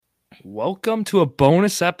Welcome to a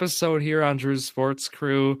bonus episode here on Drew's Sports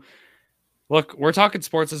Crew. Look, we're talking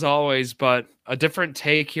sports as always, but a different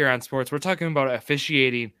take here on sports. We're talking about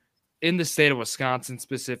officiating in the state of Wisconsin,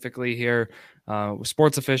 specifically here, with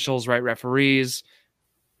sports officials, right, referees.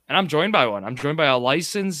 And I'm joined by one. I'm joined by a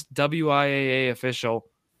licensed WIAA official,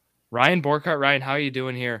 Ryan Borchardt. Ryan, how are you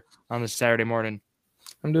doing here on this Saturday morning?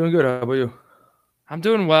 I'm doing good. How about you? I'm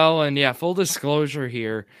doing well, and yeah, full disclosure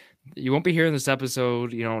here, you won't be hearing this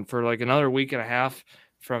episode, for like another week and a half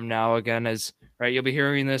from now again, as right, you'll be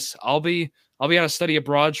hearing this. I'll be on a study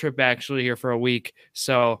abroad trip actually here for a week.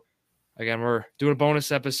 So again, we're doing a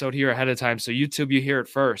bonus episode here ahead of time. So YouTube, you hear it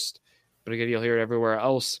first, but again, you'll hear it everywhere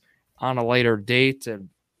else on a later date. And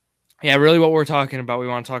yeah, really what we're talking about, we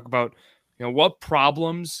want to talk about, what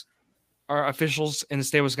problems our officials in the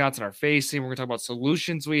state of Wisconsin are facing. We're going to talk about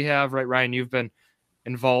solutions we have, right? Ryan, you've been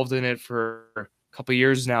involved in it for a couple of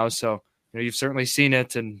years now, so you've certainly seen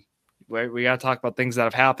it, and we got to talk about things that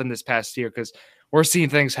have happened this past year because we're seeing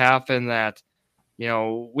things happen that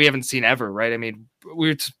we haven't seen ever, right? I mean,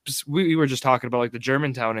 we were just talking about like the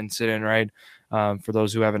Germantown incident, right? For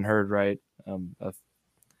those who haven't heard, right?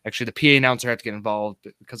 Actually, the PA announcer had to get involved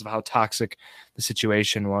because of how toxic the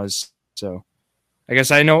situation was. So, I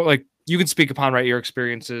guess I know, like, you can speak upon right your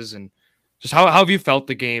experiences and just how have you felt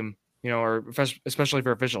the game, or especially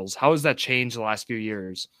for officials. How has that changed the last few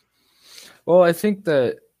years? Well, I think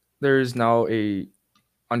that there's now a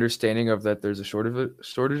understanding of that there's a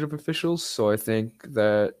shortage of officials. So I think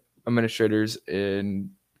that administrators and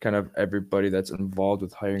kind of everybody that's involved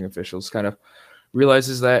with hiring officials kind of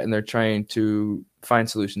realizes that, and they're trying to find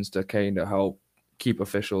solutions to kind of help keep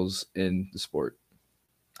officials in the sport.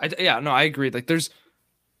 I agree. Like, there's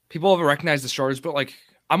people have recognized the shortage, but like,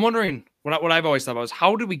 I'm wondering what I've always thought about is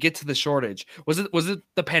how did we get to the shortage? Was it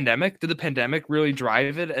the pandemic? Did the pandemic really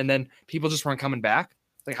drive it, and then people just weren't coming back?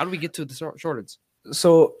 Like, how do we get to the shortage?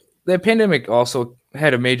 So the pandemic also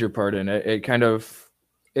had a major part in it.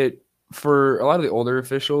 It for a lot of the older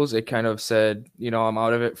officials, it kind of said, I'm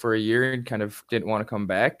out of it for a year and kind of didn't want to come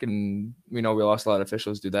back. And, we lost a lot of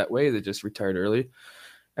officials do that way. They just retired early.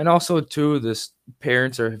 And also, too, this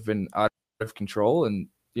parents have been out of control. And,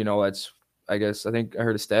 I think I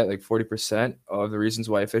heard a stat like 40% of the reasons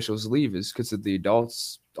why officials leave is because of the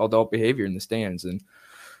adult behavior in the stands. And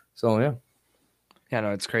so, yeah. Yeah,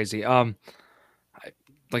 no, it's crazy.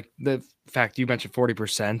 Like the fact you mentioned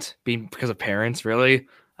 40% being because of parents, really.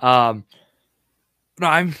 No,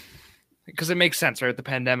 because it makes sense, right? The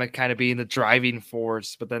pandemic kind of being the driving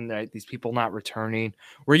force, but then right, these people not returning.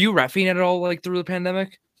 Were you reffing at all like through the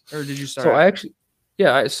pandemic, or did you start So I after? actually,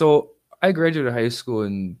 yeah, so I graduated high school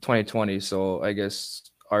in 2020. So I guess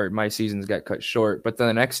my seasons got cut short. But then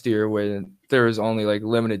the next year, when there was only like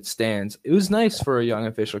limited stands, it was nice for a young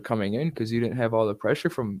official coming in because you didn't have all the pressure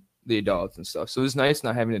from the adults and stuff. So it was nice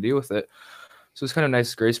not having to deal with it. So it's kind of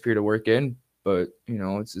nice grace period to work in. But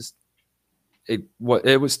it's just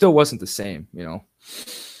still wasn't the same.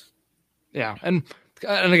 Yeah, and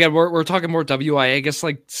again, we're talking more WIA. I guess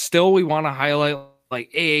like still we want to highlight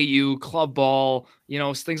like AAU, club ball,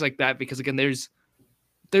 things like that because again, there's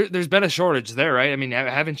been a shortage there, right? I mean,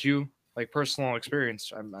 haven't you like personal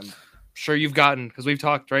experience? I'm sure you've gotten because we've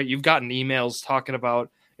talked, right? You've gotten emails talking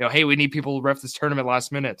about hey, we need people to ref this tournament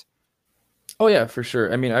last minute. Oh yeah, for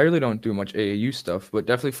sure. I mean, I really don't do much AAU stuff, but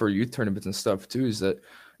definitely for youth tournaments and stuff too.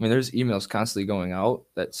 There's emails constantly going out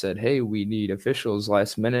that said, "Hey, we need officials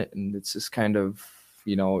last minute," and it's just kind of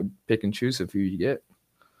pick and choose of who you get.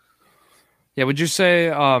 Yeah, would you say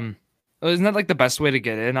isn't that like the best way to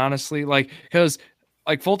get in, honestly? Like, because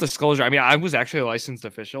like full disclosure, I mean, I was actually a licensed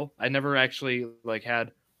official. I never actually like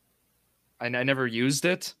had I never used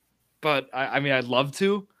it, but I mean, I'd love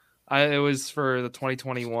to. It was for the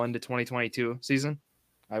 2021 to 2022 season.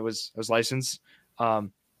 I was licensed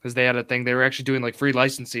because they had a thing. They were actually doing like free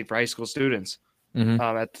licensing for high school students Mm-hmm.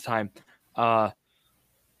 at the time. Uh,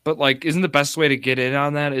 but like, isn't the best way to get in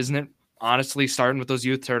on that? Isn't it honestly starting with those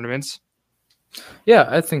youth tournaments? Yeah,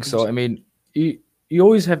 I think so. I mean, you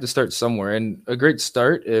always have to start somewhere, and a great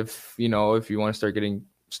start if you want to start getting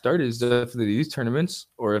started is definitely these tournaments,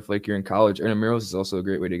 or if like you're in college, intramurals is also a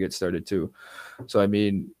great way to get started too. So I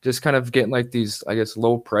mean, just kind of getting like these, I guess,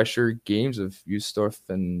 low pressure games of youth stuff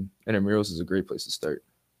and intramurals is a great place to start.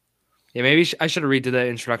 Yeah, maybe I should have redid that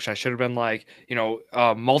introduction. I should have been like,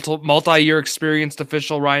 multi-year experienced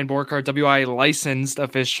official Ryan Borchardt, WI licensed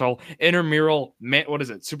official, intramural, what is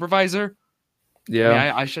it, supervisor? I mean,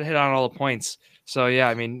 Yeah. I should hit on all the points. So yeah,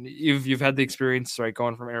 I mean, you've had the experience, right,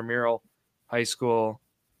 going from intramural, high school,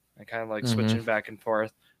 and kind of like Mm-hmm. switching back and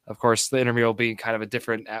forth. Of course, the intramural being kind of a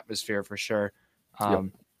different atmosphere for sure. Yep.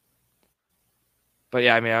 Um, but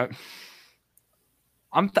yeah, I mean,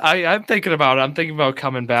 I'm thinking about it. I'm thinking about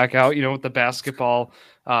coming back out, with the basketball.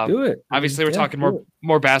 Do it. I mean, Obviously, we're yeah, talking do it.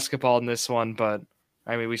 more basketball in this one, but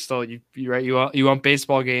I mean, we still you right. You want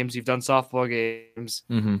baseball games. You've done softball games,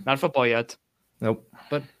 Mm-hmm. not football yet. Nope.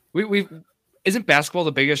 But we isn't basketball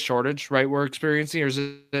the biggest shortage, right? We're experiencing, or is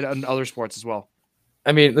it in other sports as well?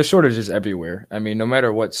 I mean, the shortage is everywhere. I mean, no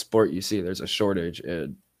matter what sport you see, there's a shortage.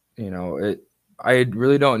 It. I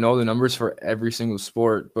really don't know the numbers for every single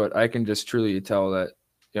sport, but I can just truly tell that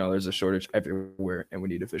there's a shortage everywhere, and we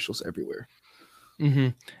need officials everywhere. Mm-hmm.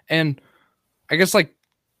 And I guess like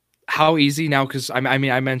how easy now? Because I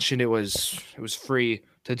mean, I mentioned it was free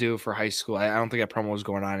to do for high school. I don't think that promo is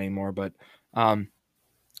going on anymore, but um,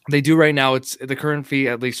 they do right now. It's the current fee,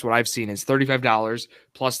 at least what I've seen, is $35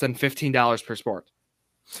 plus then $15 per sport.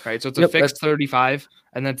 Right, so it's a Yep. fixed 35,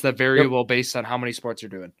 and that's the Yep. variable based on how many sports you're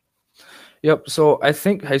doing. Yep. So I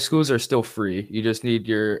think high schools are still free. You just need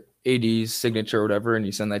your AD's signature or whatever, and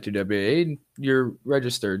you send that to WA, and you're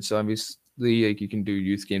registered. So obviously, like you can do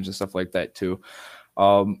youth games and stuff like that too.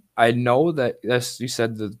 I know that yes, you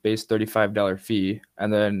said the base $35 fee,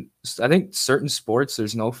 and then I think certain sports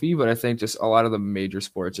there's no fee, but I think just a lot of the major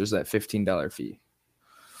sports there's that $15 fee.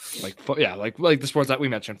 Like yeah, like the sports that we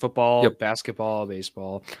mentioned: football, Yep. basketball,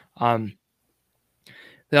 baseball. Um,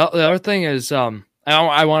 the other thing is I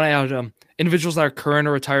want to add individuals that are current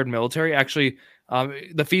or retired military. Actually,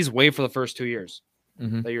 the fees waived for the first 2 years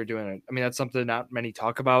Mm-hmm. that you're doing it. I mean, that's something not many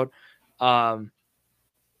talk about. Um,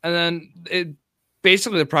 and then it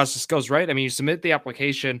basically the process goes right. I mean, you submit the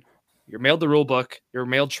application, you're mailed the rule book, you're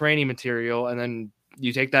mailed training material, and then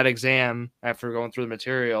you take that exam after going through the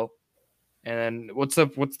material. And then what's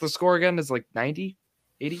the score again? Is like 90,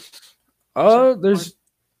 80%? There's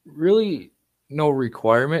really no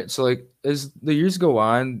requirement. So like as the years go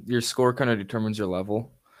on, your score kind of determines your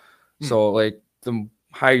level. Hmm. So like the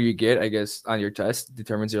higher you get, I guess, on your test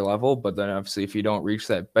determines your level. But then obviously if you don't reach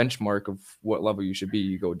that benchmark of what level you should be,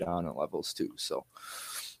 you go down in levels too. So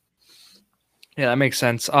Yeah, that makes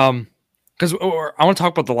sense. Because I want to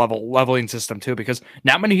talk about the leveling system too, because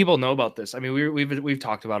not many people know about this. I mean, we've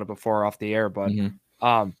talked about it before off the air, but mhm.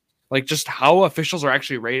 um, like just how officials are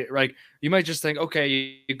actually rated. Like you might just think, okay,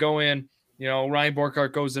 you go in, Ryan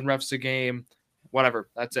Borchardt goes in, refs a game, whatever,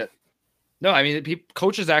 that's it. No, I mean,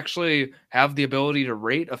 coaches actually have the ability to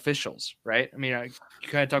rate officials, right? I mean, you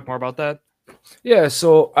kind of talk more about that. Yeah,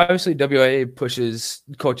 so obviously WIA pushes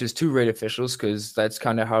coaches to rate officials because that's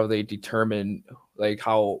kind of how they determine like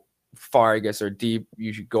how far I guess or deep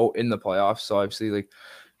you should go in the playoffs. So obviously like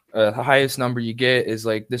the highest number you get is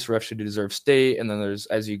like this ref should deserve state, and then there's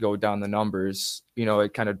as you go down the numbers,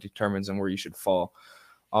 it kind of determines on where you should fall.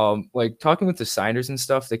 Like talking with the signers and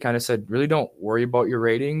stuff, they kind of said really don't worry about your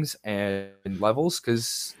ratings and levels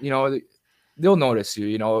because they'll notice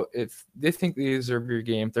you. If they think they deserve your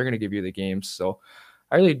game, they're going to give you the games. So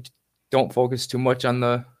I really don't focus too much on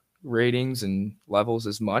the ratings and levels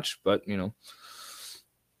as much, but yeah.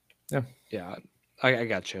 Yeah, I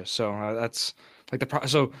got you. So that's like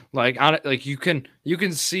so like on it, like you can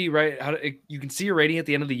see right you can see your rating at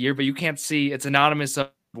the end of the year, but you can't see it's anonymous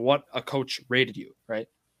of what a coach rated you, right?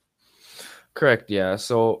 Correct. Yeah.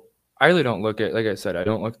 So I really don't look at, like I said, I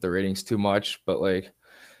don't look at the ratings too much, but like,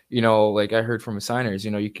 like I heard from the signers,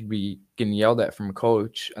 you could be getting yelled at from a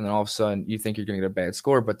coach, and then all of a sudden you think you're going to get a bad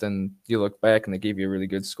score, but then you look back and they gave you a really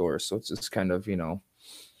good score. So it's just kind of, that's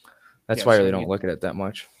Yeah. why I So really don't look at it that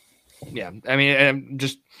much. yeah, I mean, and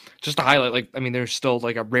just to highlight, like I mean, there's still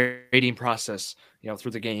like a rating process,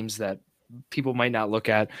 through the games that people might not look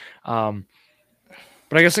at. But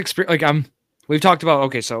I guess we've talked about,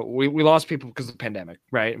 okay, so we lost people because of the pandemic,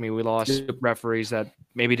 right? I mean, we lost Yep. referees that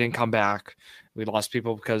maybe didn't come back. We lost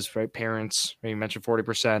people because, right, parents, you mentioned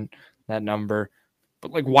 40%, that number.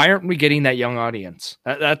 But like, why aren't we getting that young audience?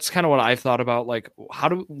 That's kind of what I've thought about. Like, how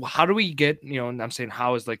do we get, and I'm saying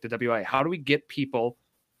how is like the WI, how do we get people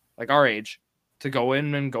like our age to go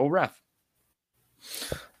in and go ref?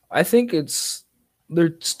 I think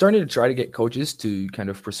they're starting to try to get coaches to kind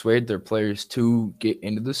of persuade their players to get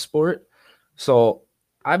into the sport. So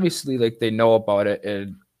obviously, like they know about it,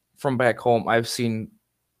 and from back home, I've seen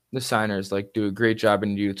the signers like do a great job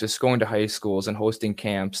in youth, just going to high schools and hosting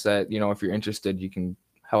camps that if you're interested, you can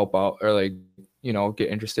help out or like get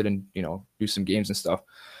interested in do some games and stuff.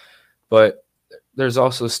 But there's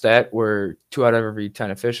also a stat where 2 out of every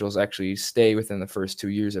 10 officials actually stay within the first 2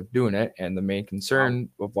 years of doing it. And the main Wow. concern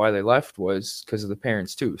of why they left was because of the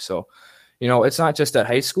parents too. So, it's not just at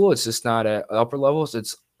high school. It's just not at upper levels.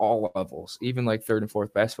 It's all levels, even like third and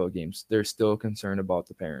fourth basketball games. They're still concerned about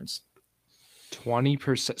the parents.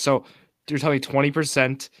 20%. So you're telling me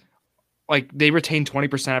 20% like they retain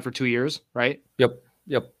 20% after 2 years, right? Yep.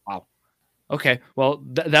 Yep. Wow. Okay, well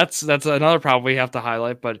that's another problem we have to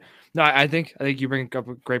highlight. But no, I think you bring up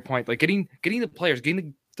a great point. Like getting the players,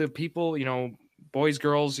 getting the people, boys,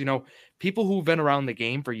 girls, people who've been around the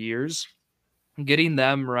game for years, getting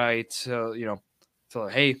them right. So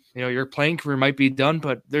hey, your playing career might be done,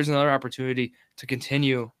 but there's another opportunity to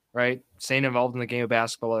continue, right? Staying involved in the game of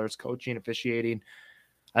basketball, whether it's coaching, officiating.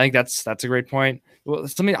 I think that's a great point. Well,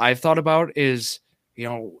 something I've thought about is,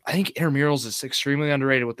 I think intramurals is extremely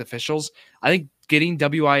underrated with officials. I think getting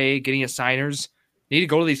WIA, getting assigners, need to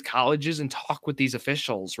go to these colleges and talk with these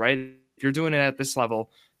officials, right? If you're doing it at this level,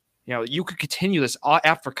 you could continue this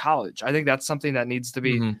after college. I think that's something that needs to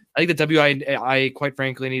be. Mm-hmm. I think the WIA, quite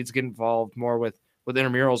frankly, needs to get involved more with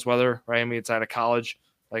intramurals, whether right. I mean, it's at a college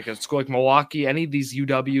like a school like Milwaukee, any of these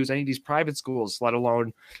UWs, any of these private schools, let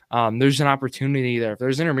alone there's an opportunity there. If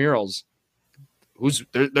there's intramurals,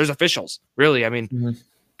 there's officials, really. I mean,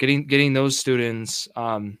 Mm-hmm. getting those students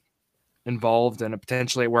involved and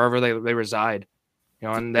potentially wherever they reside,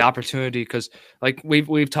 and the opportunity, because like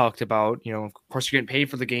we've talked about, of course you're getting paid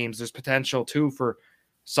for the games. There's potential too for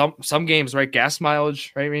some games, right? Gas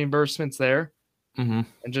mileage, right? Reimbursements there, Mm-hmm.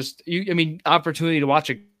 and just opportunity to watch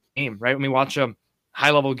a game, right? I mean, watch a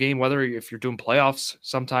high level game, whether if you're doing playoffs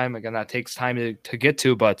sometime, again, that takes time to get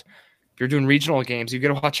to, but if you're doing regional games, you get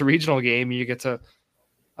to watch a regional game, you get to,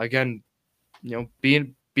 again, be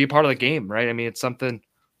a part of the game, right? I mean, it's something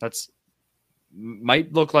that's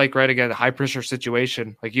might look like, right, again, a high pressure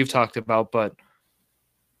situation like you've talked about, but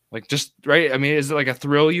like just right. I mean, is it like a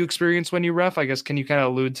thrill you experience when you ref? I guess, can you kind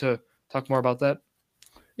of allude to talk more about that?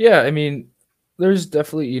 Yeah, I mean, there's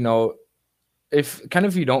definitely,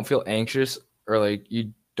 if you don't feel anxious or like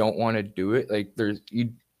you don't want to do it, like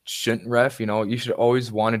you shouldn't ref, you should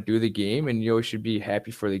always want to do the game and you always should be happy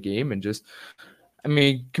for the game. And just, I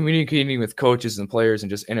mean, communicating with coaches and players and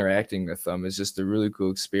just interacting with them is just a really cool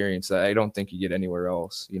experience that I don't think you get anywhere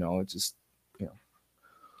else. It's just,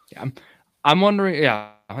 Yeah, I'm wondering.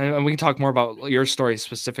 Yeah, and we can talk more about your story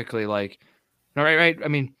specifically. Like, all right. I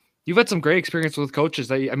mean, you've had some great experience with coaches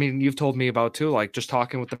that you've told me about too. Like just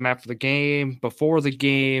talking with them after the game, before the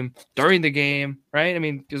game, during the game, right? I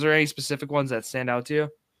mean, is there any specific ones that stand out to you?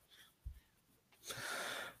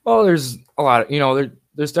 well, there's a lot of,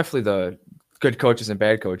 there's definitely the good coaches and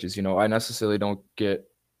bad coaches. I necessarily don't get,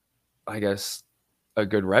 I guess, a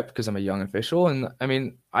good rep because I'm a young official. And I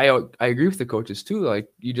mean, I agree with the coaches too. Like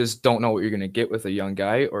you just don't know what you're going to get with a young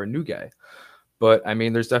guy or a new guy. But I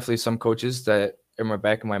mean, there's definitely some coaches that in my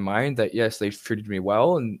back of my mind that yes, they've treated me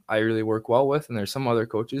well and I really work well with. And there's some other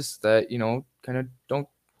coaches that, kind of don't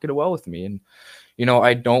get it well with me. And,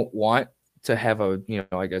 I don't want to have a,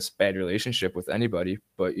 I guess bad relationship with anybody,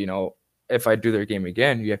 but if I do their game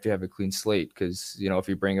again, you have to have a clean slate because, if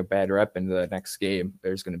you bring a bad rep into the next game,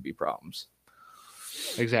 there's going to be problems.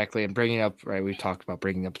 Exactly, and bringing up, right? We talked about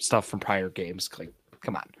bringing up stuff from prior games. Like,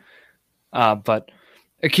 come on. But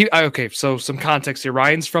okay. So some context here.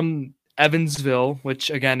 Ryan's from Evansville, which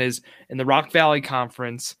again is in the Rock Valley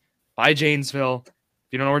Conference, by Janesville.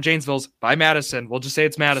 If you don't know where Janesville is, by Madison. We'll just say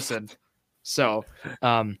it's Madison. So,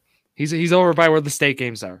 he's over by where the state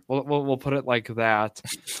games are. We'll put it like that.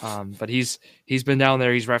 But he's been down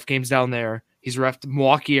there. He's ref games down there. He's refed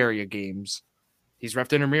Milwaukee area games. He's refed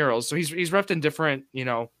intramurals. So he's refed in different,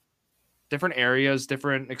 different areas,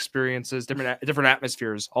 different experiences, different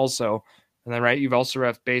atmospheres also. And then, right, you've also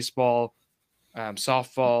refed baseball,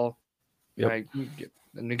 softball, Yep. right?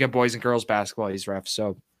 And again, boys and girls basketball, he's ref.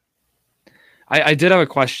 So I did have a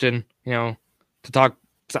question, to talk.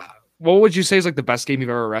 What would you say is like the best game you've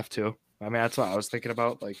ever ref to? I mean, that's what I was thinking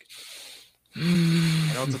about. Like,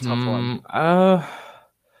 I know it's a tough one.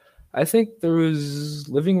 I think there was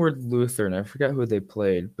Living Word Lutheran. I forgot who they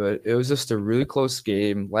played, but it was just a really close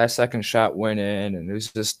game. Last second shot went in, and it was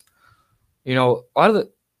just, a lot of the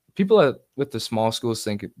people with the small schools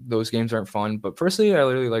think those games aren't fun. But personally, I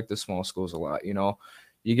really like the small schools a lot.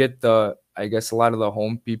 You get I guess a lot of the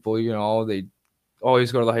home people, they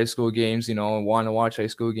always go to the high school games, and want to watch high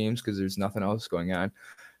school games because there's nothing else going on.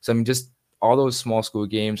 So, I mean, just all those small school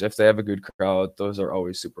games, if they have a good crowd, those are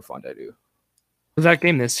always super fun to do. Was that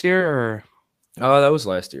game this year or Oh, that was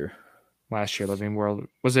last year. last year? Living World.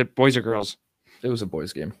 Was it boys or girls? It was a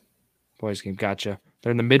boys game. Boys game. Gotcha.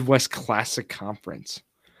 They're in the Midwest Classic Conference.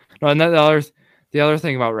 No, and then the other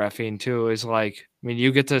thing about reffing too is like, I mean,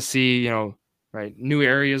 you get to see, right, new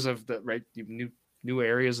areas of the right new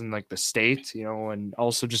areas in like the state, and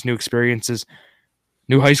also just new experiences,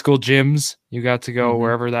 new high school gyms. You got to go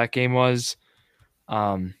wherever that game was.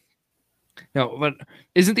 But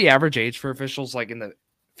isn't the average age for officials like in the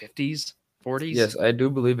 50s? 40s? Yes, I do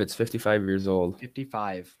believe it's 55 years old.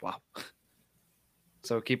 55. Wow.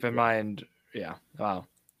 So keep in mind, yeah. Wow.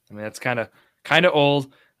 I mean, that's kind of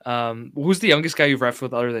old. Who's the youngest guy you've refed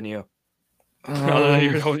with other than you? Other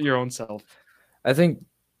than Um, your own self? I think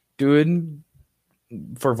doing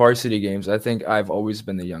for varsity games, I think I've always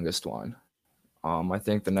been the youngest one. I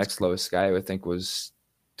think the next lowest guy I think was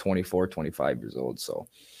 24, 25 years old. So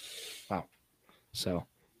Wow. So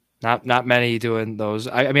not many doing those.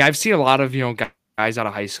 I mean, I've seen a lot of guys out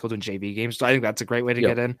of high school doing JV games. So I think that's a great way to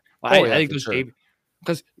yep. get in. I Oh yeah, think for those sure. JV,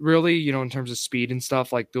 because really, in terms of speed and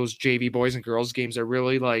stuff, like those JV boys and girls games are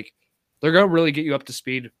really like they're gonna really get you up to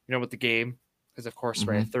speed, with the game. Because of course,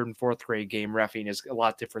 right, a Hmm. third and fourth grade game reffing is a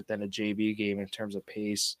lot different than a JV game in terms of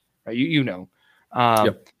pace, right? You know, um,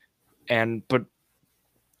 Yep. and but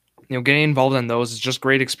getting involved in those is just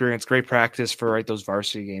great experience, great practice for right those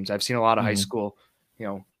varsity games. I've seen a lot of high Hmm. school,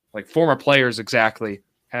 like former players exactly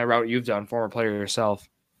kind of route you've done, former player yourself.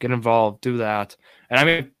 Get involved, do that. And I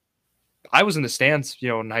mean, I was in the stands,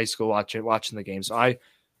 in high school watching the game. So I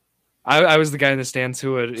was the guy in the stands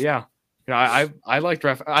who would, yeah. I liked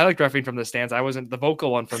refing from the stands. I wasn't the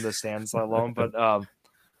vocal one from the stands alone, but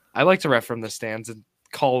I like to ref from the stands and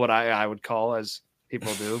call what I would call as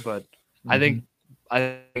people do. But I think Hmm. I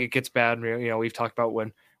think it gets bad. We've talked about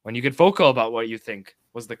when you get vocal about what you think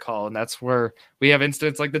was the call, and that's where we have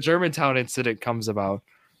incidents like the Germantown incident comes about.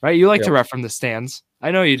 Right? You like to Yep. ref from the stands.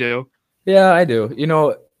 I know you do. Yeah, I do.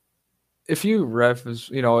 If you ref, there's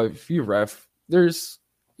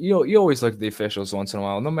you always look at the officials once in a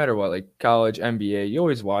while, no matter what, like college, NBA, you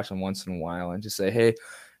always watch them once in a while and just say, hey,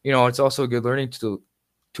 it's also a good learning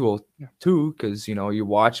tool Yeah. too, because you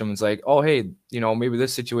watch them. It's like, oh, hey, maybe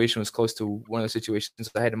this situation was close to one of the situations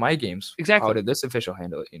I had in my games. How Exactly. did this official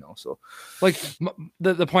handle it? So Like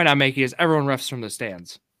the point I'm making is everyone refs from the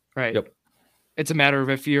stands, right? yep. It's a matter of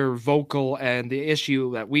if you're vocal, and the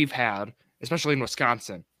issue that we've had, especially in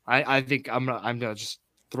Wisconsin. I think I'm gonna just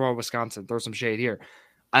throw some shade here.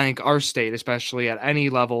 I think our state, especially at any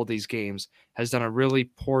level of these games, has done a really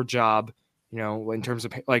poor job, in terms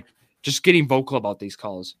of like just getting vocal about these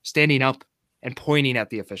calls, standing up and pointing at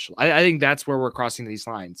the official. I think that's where we're crossing these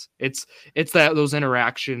lines. It's that those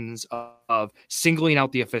interactions of singling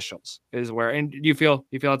out the officials is where. And you feel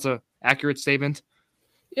it's a accurate statement?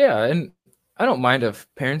 Yeah, and I don't mind if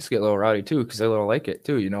parents get a little rowdy too, because they little like it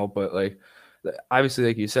too, But like, obviously,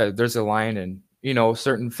 like you said, there's a line, and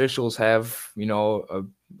certain officials have a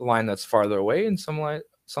line that's farther away, and some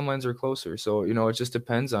lines are closer. So it just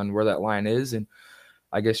depends on where that line is, and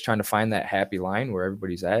I guess trying to find that happy line where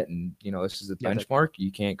everybody's at, and this is the Yeah. benchmark.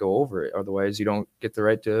 You can't go over it, otherwise you don't get the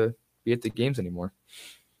right to be at the games anymore.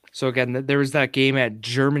 So again, there was that game at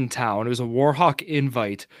Germantown. It was a Warhawk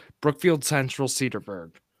invite, Brookfield Central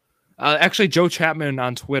Cedarburg. Actually, Joe Chapman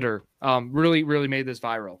on Twitter really, really made this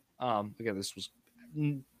viral. Again, this was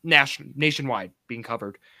nationwide being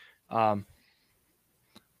covered. Um,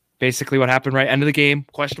 Basically, what happened right end of the game,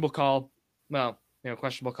 questionable call. Well,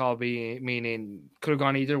 questionable call meaning could have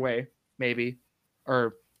gone either way, maybe,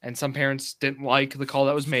 and some parents didn't like the call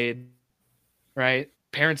that was made. Right,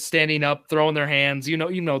 parents standing up, throwing their hands.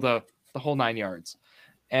 The whole 9 yards.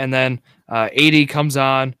 And then 80 comes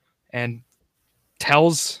on and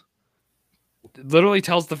tells literally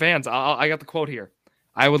tells the fans, I got the quote here.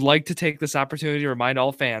 I would like to take this opportunity to remind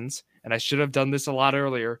all fans, and I should have done this a lot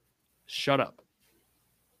earlier. Shut up,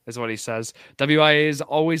 is what he says. WIA is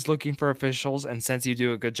always looking for officials, and since you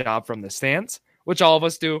do a good job from the stands, which all of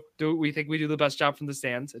us do we think we do the best job from the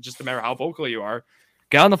stands? It's just a matter of how vocal you are.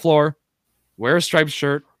 Get on the floor, wear a striped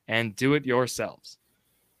shirt, and do it yourselves.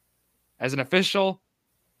 As an official,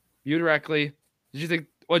 you directly,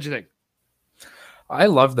 what'd you think? I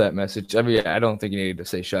love that message. I mean, I don't think you needed to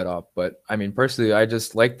say shut up, but I mean, personally, I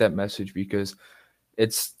just like that message because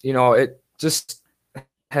it just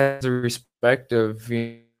has the respect of,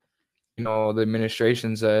 the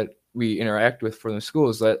administrations that we interact with for the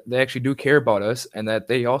schools, that they actually do care about us, and that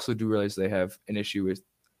they also do realize they have an issue with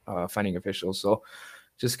finding officials. So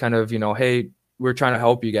just kind of, hey, we're trying to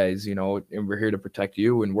help you guys, and we're here to protect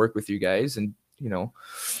you and work with you guys. And,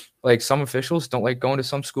 like some officials don't like going to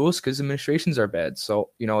some schools because administrations are bad.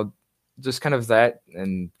 So, just kind of that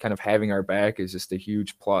and kind of having our back is just a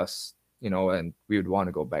huge plus, and we would want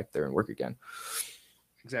to go back there and work again.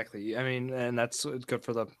 Exactly. I mean, and that's good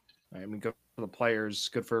for good for the players,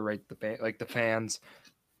 good for the fans.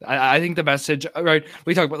 I think the message, right?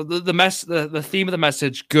 We talk about the theme of the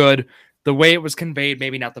message, good. The way it was conveyed,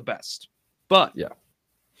 maybe not the best, but Yeah.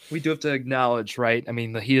 we do have to acknowledge, right? I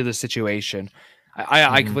mean, the heat of the situation. I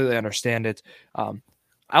Mm-hmm. completely understand it.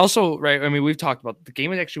 I also, right, I mean, we've talked about the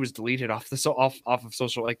game actually was deleted off of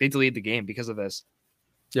social, like they deleted the game because of this.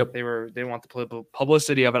 Yep. They didn't want the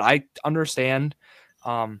publicity of it. I understand,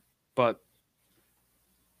 but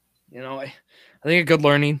I think a good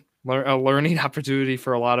learning opportunity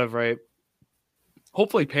for a lot of, right,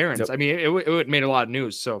 hopefully parents. Yep. I mean, it made a lot of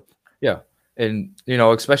news. So Yeah. And,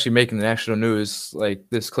 especially making the national news, like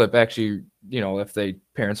this clip actually, if they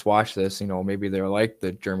parents watch this, maybe they're like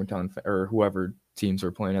the Germantown or whoever teams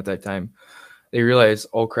were playing at that time. They realize,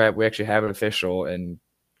 oh crap, we actually have an official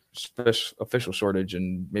shortage,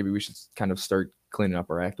 and maybe we should kind of start cleaning up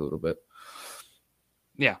our act a little bit.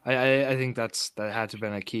 Yeah, I think that had to have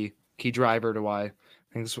been a key driver to why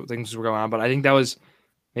things were going on. But I think that was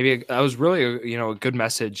really a good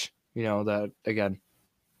message. That again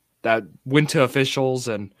that went to officials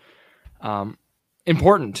and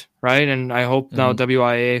important, right? And I hope now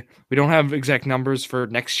WIA, we don't have exact numbers for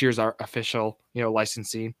next year's our official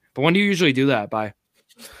licensing. But when do you usually do that by?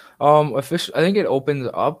 Official. I think it opens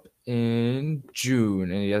up in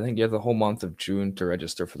June, and I think you have the whole month of June to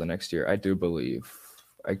register for the next year. I do believe.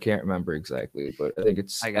 I can't remember exactly, but I think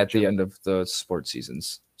it's at the end of the sports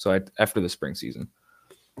seasons. So after the spring season.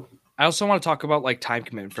 I also want to talk about like time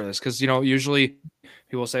commitment for this because usually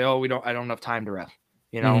people say, "Oh, I don't have time to ref."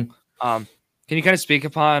 Can you kind of speak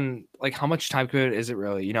upon like how much time commitment is it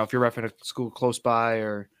really? If you're refing a school close by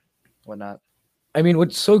or whatnot. I mean,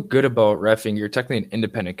 what's so good about reffing, you're technically an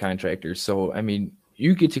independent contractor. So, I mean,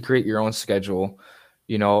 you get to create your own schedule.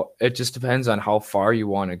 It just depends on how far you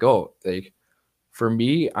want to go. Like for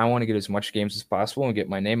me, I want to get as much games as possible and get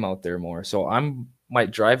my name out there more. So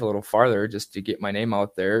might drive a little farther just to get my name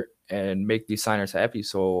out there and make these signers happy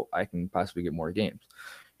so I can possibly get more games.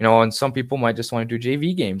 And some people might just want to do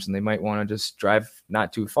JV games and they might want to just drive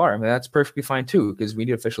not too far. I mean, that's perfectly fine too, because we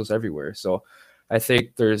need officials everywhere. So I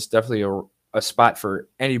think there's definitely a spot for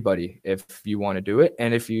anybody if you want to do it.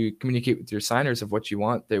 And if you communicate with your signers of what you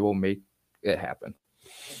want, they will make it happen.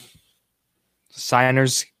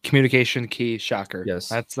 Signers, communication key, shocker. Yes.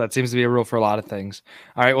 That seems to be a rule for a lot of things.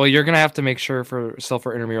 All right. Well, you're going to have to make sure for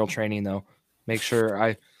intramural training though. Make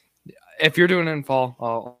sure if you're doing it in fall,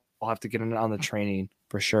 I'll have to get in on the training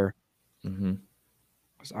for sure. Mm-hmm.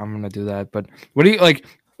 I'm going to do that. But what do you like?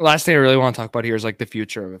 Last thing I really want to talk about here is like the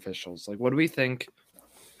future of officials. Like, what do we think?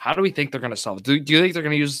 How do we think they're going to solve it? Do you think they're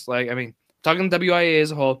going to use talking WIA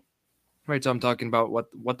as a whole, right? So I'm talking about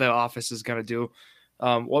what the office is going to do.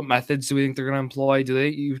 What methods do we think they're going to employ?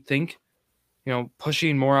 You think,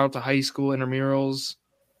 pushing more out to high school intramurals,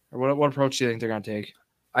 or what approach do you think they're going to take?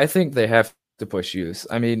 I think they have to push youth.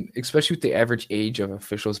 I mean, especially with the average age of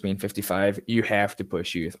officials being 55, you have to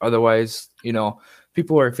push youth. Otherwise,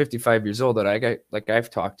 people who are 55 years old that I've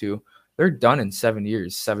talked to, they're done in 10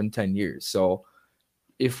 years. So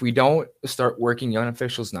if we don't start working young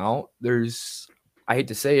officials now, I hate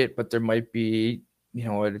to say it, but there might be,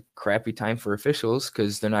 a crappy time for officials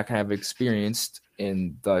because they're not going to have experience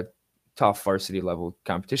in the tough varsity level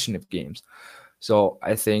competition of games. So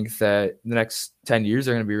I think that the next 10 years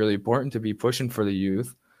are going to be really important to be pushing for the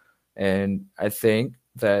youth. And I think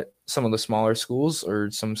that some of the smaller schools or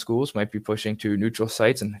some schools might be pushing to neutral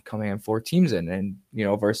sites and coming in 4 teams in. And,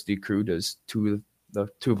 varsity crew does the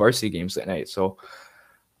two varsity games that night. So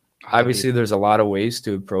obviously there's a lot of ways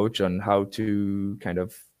to approach on how to kind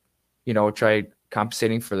of, try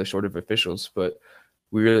compensating for the shortage of officials. But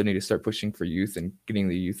we really need to start pushing for youth and getting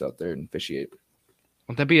the youth out there and officiate.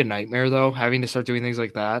 Wouldn't that be a nightmare though, having to start doing things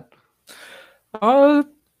like that?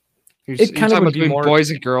 It kind of would be more boys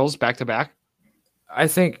and girls back to back. I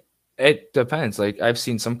think it depends. Like I've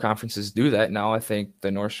seen some conferences do that now. I think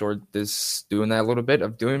the North Shore is doing that a little bit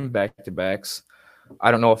of doing back to backs.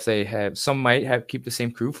 I don't know if they have. Some might keep the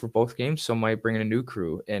same crew for both games. Some might bring in a new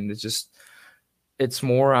crew, and it's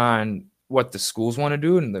more on what the schools want to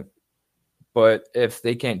do. But if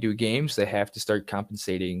they can't do games, they have to start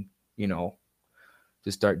compensating.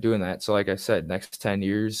 To start doing that. So like I said, next 10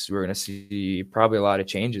 years, we're going to see probably a lot of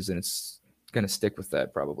changes, and it's going to stick with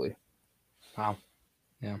that probably. Wow.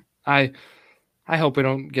 Yeah. I hope we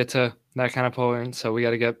don't get to that kind of point. So we got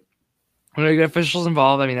to get officials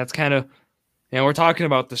involved. I mean, that's kind of, we're talking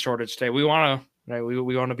about the shortage today. We want to, right?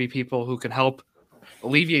 We want to be people who can help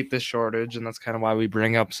alleviate this shortage. And that's kind of why we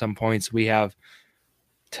bring up some points we have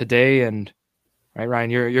today. And right, Ryan,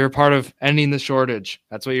 you're a part of ending the shortage.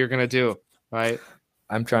 That's what you're going to do. Right.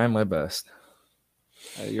 I'm trying my best.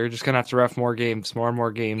 You're just going to have to ref more and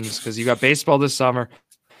more games because you got baseball this summer.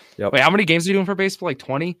 Yep. Wait, how many games are you doing for baseball? Like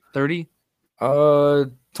 20, 30?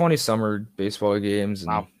 20 summer baseball games.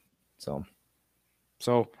 Wow. So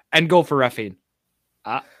end goal for reffing.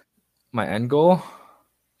 My end goal?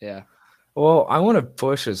 Yeah. Well, I want to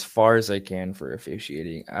push as far as I can for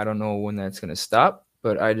officiating. I don't know when that's going to stop,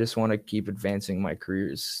 but I just want to keep advancing my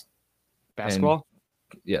careers. And Basketball?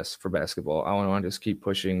 yes, for basketball, I want to just keep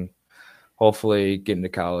pushing. Hopefully, get into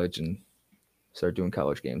college and start doing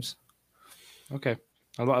college games. Okay.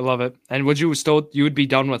 I love it. And you would be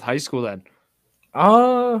done with high school then?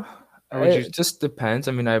 Uh, Or would you, it just depends.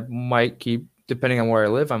 I mean, I might keep, depending on where I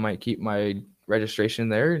live, I might keep my registration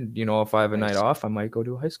there. And, if I have a night nice. off, I might go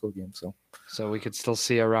to a high school game. So, So we could still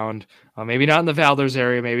see around, maybe not in the Valders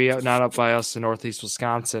area, maybe not up by us in Northeast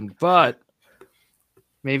Wisconsin, but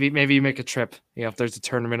maybe you make a trip. If there's a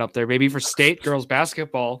tournament up there, maybe for state girls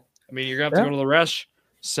basketball. I mean, you're gonna have to yeah. go to the Resch,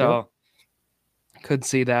 Yep. so could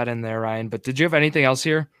see that in there, Ryan. But did you have anything else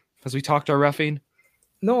here as we talked our refing?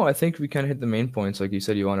 No, I think we kind of hit the main points. Like you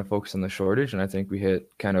said, you want to focus on the shortage, and I think we hit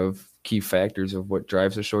kind of key factors of what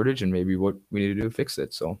drives the shortage and maybe what we need to do to fix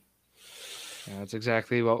it. So, Yeah, that's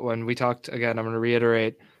exactly what when we talked again. I'm going to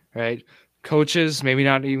reiterate, right? Coaches, maybe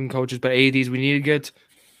not even coaches, but ADs. We need to get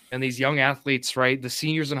and these young athletes, right? The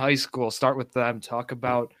seniors in high school, start with them. Talk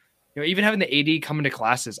about, even having the AD come into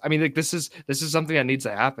classes. I mean, like this is something that needs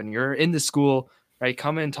to happen. You're in the school, right?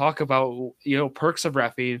 Come in, talk about perks of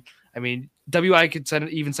reffing. I mean, WI could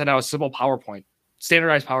even send out a simple PowerPoint,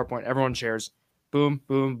 standardized PowerPoint. Everyone shares. Boom,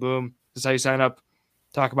 boom, boom. This is how you sign up.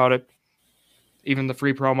 Talk about it. Even the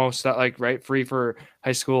free promo stuff, like right, free for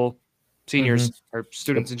high school seniors or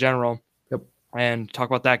students yep. in general Yep. and talk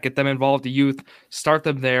about that. Get them involved, the youth, start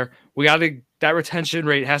them there. That retention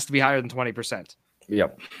rate has to be higher than 20%.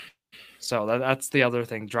 Yep. So that's the other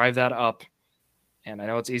thing. Drive that up. And I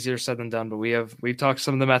know it's easier said than done, but we've talked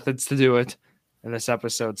some of the methods to do it in this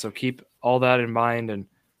episode. So keep all that in mind, and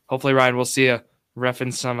hopefully, Ryan, we'll see you ref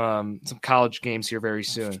in some college games here very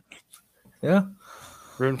soon. Yeah.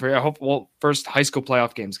 Rooting for you. First high school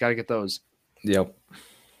playoff games. Got to get those. Yep.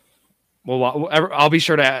 Well, I'll be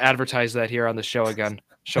sure to advertise that here on the show again,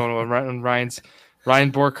 showing when Ryan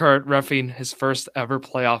Borchardt reffing his first ever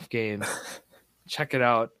playoff game. Check it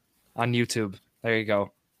out on YouTube. There you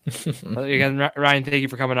go. Again, Ryan, thank you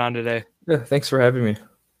for coming on today. Yeah. Thanks for having me.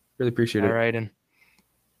 Really appreciate it. All right, and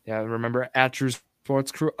remember at Drew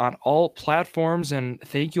Sports Crew on all platforms, and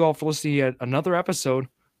thank you all for listening to another episode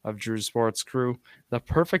of Drew Sports Crew, the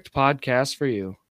perfect podcast for you.